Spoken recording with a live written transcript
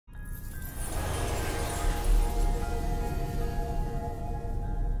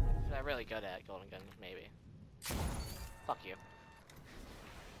really good at golden gun, maybe. Fuck you.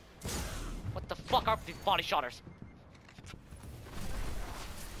 What the fuck are these body shotters?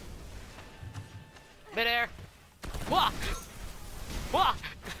 Midair! Wah! Wah!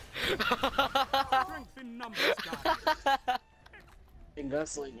 Strength in numbers, guys. In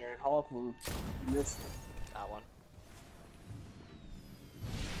Gunslinger and Hawk move. You missed it. That one.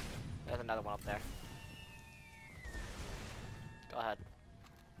 There's another one up there. Go ahead.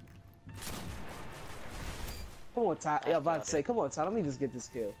 Come on, Ty. Yeah, I was about to say, come on, Ty. Let me just get this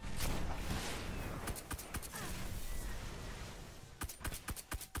kill.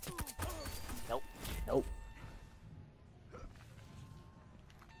 Nope. Nope.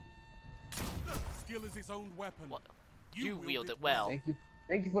 Skill is its own weapon. What? You wield it well. Thank you.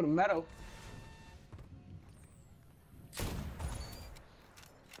 Thank you for the medal.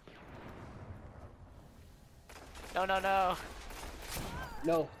 No, no, no.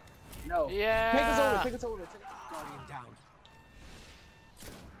 No. No. Yeah. Take us over. Take us over. Guardian down.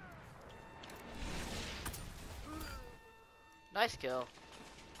 Nice kill.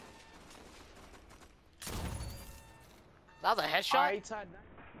 That was a headshot? Alright, Ty.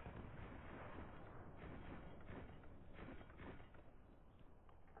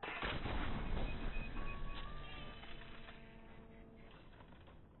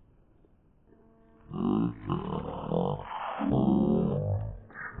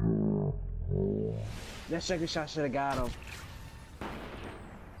 That second shot should have got him.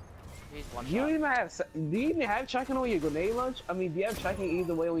 He's one Do you shot. even have? Do you even have tracking on your grenade launch? I mean, do you have tracking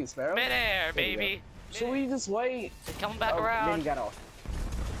either way on your Sparrow? Midair, baby. So we just wait. It's coming back Then around. he got off.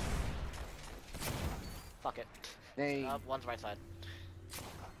 Fuck it. Dang. One's right side.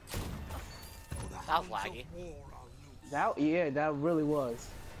 That was laggy. That that really was.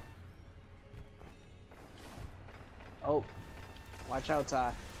 Oh, watch out,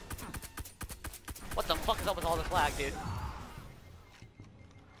 Ty. What the fuck is up with all this lag, dude?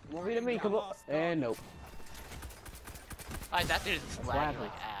 Won't be to me. Come on. And nope. Alright, that dude is lagging Lagging.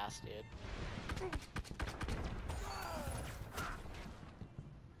 like ass, dude.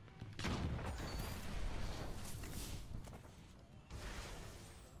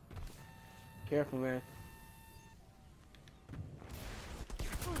 Careful, man.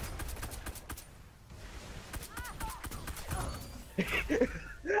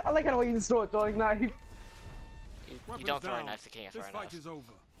 I like how the way you just throw a throwing knife. You don't throw a knife, you can't throw This a fight knife. is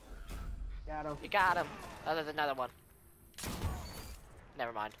over. Got him. You got him. Oh, there's another one.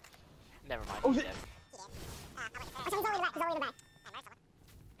 Never mind. Never mind. Oh, He's shit. dead. He's only in the back. He's only in the back.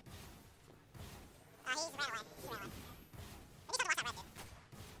 He's right away. He's right away. Maybe someone watch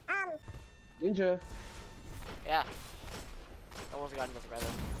that red dude. Ninja. Yeah. Almost got him with red.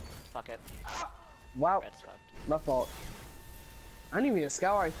 Fuck it. Wow. Red's fucked. My fault. I need me a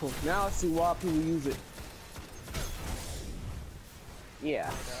scout rifle. Now I see why people use it.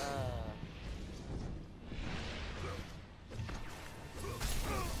 Yeah.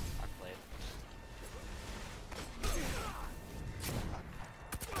 Arc blade.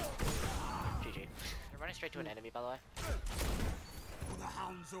 GG. You're running straight to an enemy, by the way. For the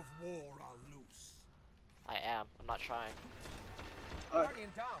hounds of war are loose. I am. I'm not trying.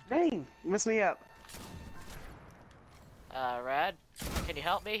 Dang, you messed me up. Red, can you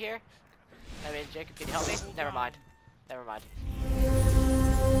help me here? I mean, Jacob, can you help me? Never mind. Never mind.